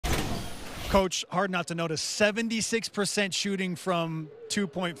Coach, hard not to notice 76% shooting from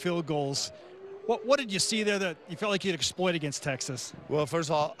two-point field goals. What did you see there that you felt like you'd exploit against Texas? Well, first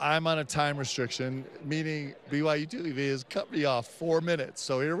of all, I'm on a time restriction, meaning BYUtv has cut me off 4 minutes.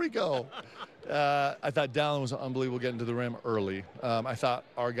 So here we go. I thought Dallin was unbelievable getting to the rim early. I thought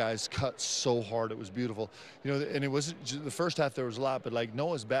our guys cut so hard. It was beautiful. You know, and it wasn't the first half there was a lot, but like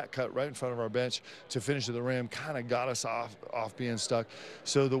Noah's back cut right in front of our bench to finish to the rim kind of got us off being stuck.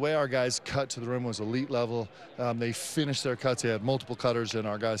 So the way our guys cut to the rim was elite level. They finished their cuts. They had multiple cutters, and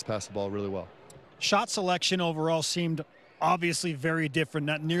our guys passed the ball really well. Shot selection overall seemed obviously very different,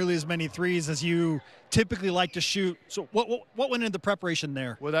 not nearly as many threes as you typically like to shoot. So what went into the preparation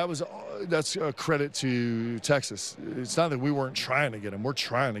there? Well, that's a credit to Texas. It's not that we weren't trying to get them. We're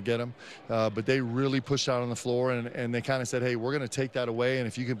trying to get them, but they really pushed out on the floor, and they kind of said, hey, we're going to take that away, and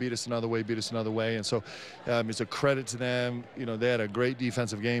if you can beat us another way, beat us another way. And so it's a credit to them. You know, they had a great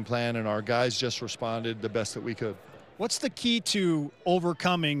defensive game plan, and our guys just responded the best that we could. What's the key to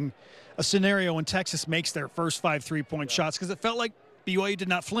overcoming a scenario when Texas makes their first 5 3-point shots? Because it felt like BYU did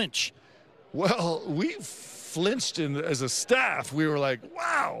not flinch. Well, we flinched as a staff. We were like,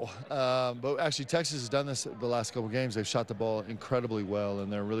 wow. But actually, Texas has done this the last couple of games. They've shot the ball incredibly well,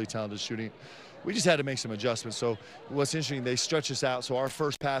 and they're really talented shooting. We just had to make some adjustments. So what's interesting, they stretch us out. So our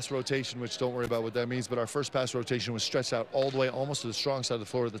first pass rotation, which don't worry about what that means, but our first pass rotation was stretched out all the way almost to the strong side of the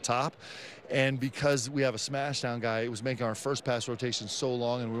floor at the top. And because we have a smash down guy, it was making our first pass rotation so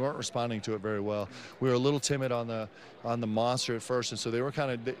long, and we weren't responding to it very well. We were a little timid on the monster at first, and so they were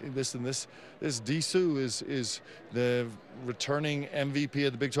kind of this Disu is the returning MVP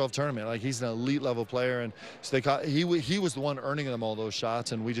of the Big 12 tournament. Like, he's an elite level player, and so he was the one earning them all those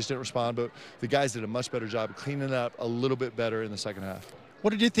shots, and we just didn't respond. But the guys did a much better job of cleaning it up a little bit better in the second half. What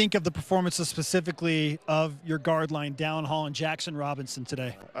did you think of the performances specifically of your guard line, Dallin Hall and Jackson Robinson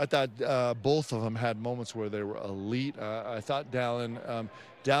today? I thought both of them had moments where they were elite. I thought Dallin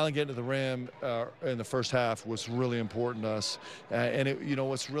getting to the rim in the first half was really important to us. You know,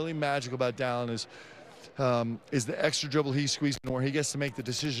 what's really magical about Dallin is the extra dribble he squeezed in where he gets to make the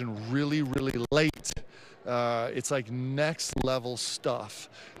decision really, really late. It's like next level stuff.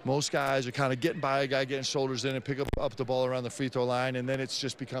 Most guys are kind of getting by a guy, getting shoulders in and pick up the ball around the free throw line, and then it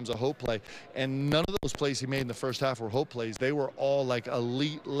just becomes a hope play. And none of those plays he made in the first half were hope plays. They were all like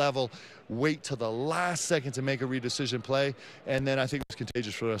elite level, wait till the last second to make a redecision play, and then I think it was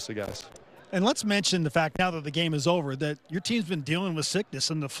contagious for the rest of the guys. And let's mention the fact, now that the game is over, that your team's been dealing with sickness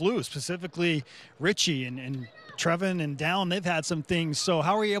and the flu, specifically Richie and Trevin and Dallin. They've had some things. So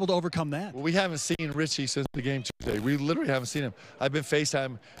how are you able to overcome that? Well, we haven't seen Richie since the game Tuesday. We literally haven't seen him. I've been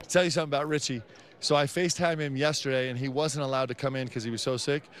FaceTime. I'll tell you something about Richie. So I FaceTimed him yesterday, and he wasn't allowed to come in because he was so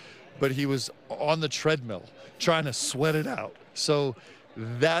sick, but he was on the treadmill trying to sweat it out. So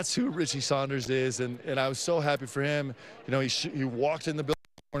that's who Richie Saunders is, and I was so happy for him. You know, he walked in the building.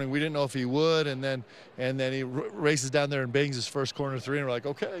 We didn't know if he would, and then he races down there and bangs his first corner three, and we're like,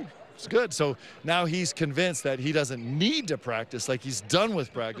 okay, it's good. So now he's convinced that he doesn't need to practice, like he's done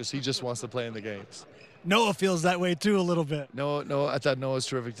with practice. He just wants to play in the games. Noah feels that way too a little bit. No, I thought Noah was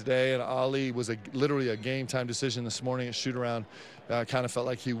terrific today, and Ali was literally a game time decision this morning at shoot around. Kind of felt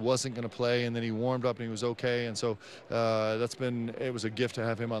like he wasn't going to play, and then he warmed up and he was okay, and so it was a gift to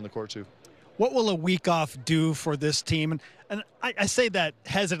have him on the court too. What will a week off do for this team? And I say that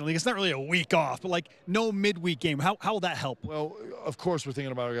hesitantly. It's not really a week off, but like no midweek game. How will that help? Well, of course, we're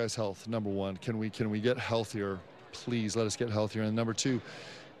thinking about our guys' health. Number one, can we get healthier? Please let us get healthier. And number two,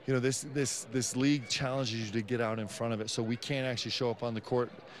 you know, this league challenges you to get out in front of it, so we can't actually show up on the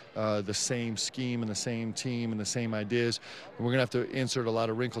court the same scheme and the same team and the same ideas. And we're going to have to insert a lot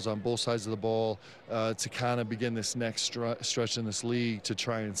of wrinkles on both sides of the ball to kind of begin this next stretch in this league to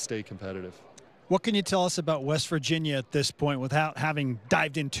try and stay competitive. What can you tell us about West Virginia at this point without having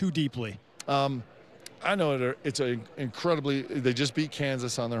dived in too deeply? I know it's they just beat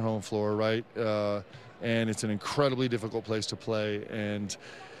Kansas on their home floor, right? And it's an incredibly difficult place to play, and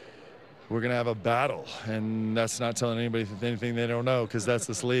we're going to have a battle, and that's not telling anybody anything they don't know, because that's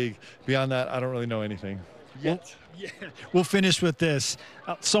this league. Beyond that, I don't really know anything yet. We'll finish with this.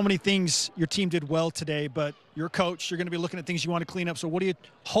 So many things your team did well today, but you're a coach. You're going to be looking at things you want to clean up. So what are you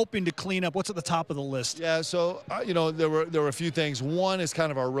hoping to clean up? What's at the top of the list? Yeah, so, you know, there were a few things. One is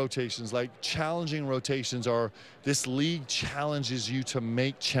kind of our rotations. Like, challenging rotations this league challenges you to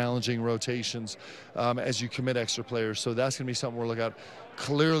make challenging rotations as you commit extra players. So that's going to be something we're looking at.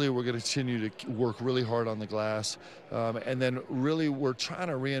 Clearly, we're going to continue to work really hard on the glass. And then really we're trying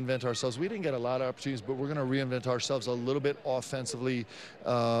to reinvent ourselves. We didn't get a lot of opportunities, but we're going to reinvent ourselves a little bit offensively.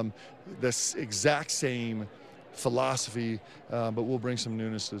 This exact same philosophy, but we'll bring some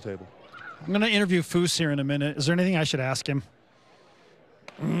newness to the table. I'm going to interview Foose here in a minute. Is there anything I should ask him?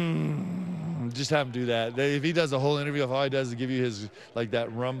 Just have him do that. If he does the whole interview, if all he does is give you his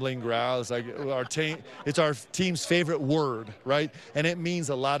that rumbling growl, it's like it's our team's favorite word, right? And it means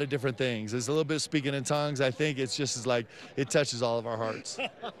a lot of different things. It's a little bit of speaking in tongues. I think it's just like it touches all of our hearts.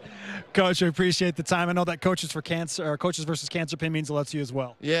 Coach, I appreciate the time. I know that Coaches versus Cancer pin means a lot to you as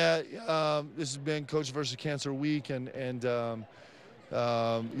well. Yeah, this has been Coach versus Cancer Week, and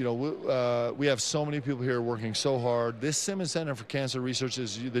we have so many people here working so hard. This Simmons Center for Cancer Research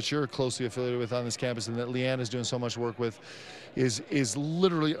that you're closely affiliated with on this campus, and that Leanne is doing so much work with, is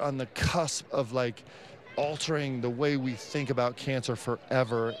literally on the cusp of like altering the way we think about cancer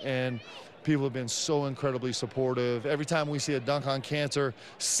forever. And people have been so incredibly supportive. Every time we see a Dunk on Cancer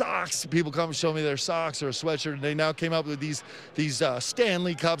socks, people come and show me their socks or a sweatshirt. And they now came up with these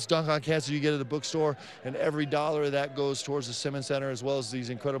Stanley Cups, Dunk on Cancer, you get at the bookstore. And every dollar of that goes towards the Simmons Center, as well as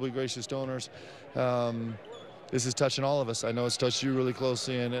these incredibly gracious donors. This is touching all of us. I know it's touched you really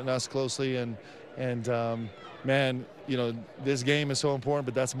closely and us closely. And man, this game is so important,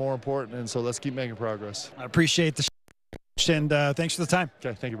 but that's more important. And so let's keep making progress. I appreciate the and thanks for the time.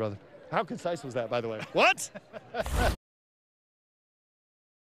 Okay, thank you, brother. How concise was that, by the way? What?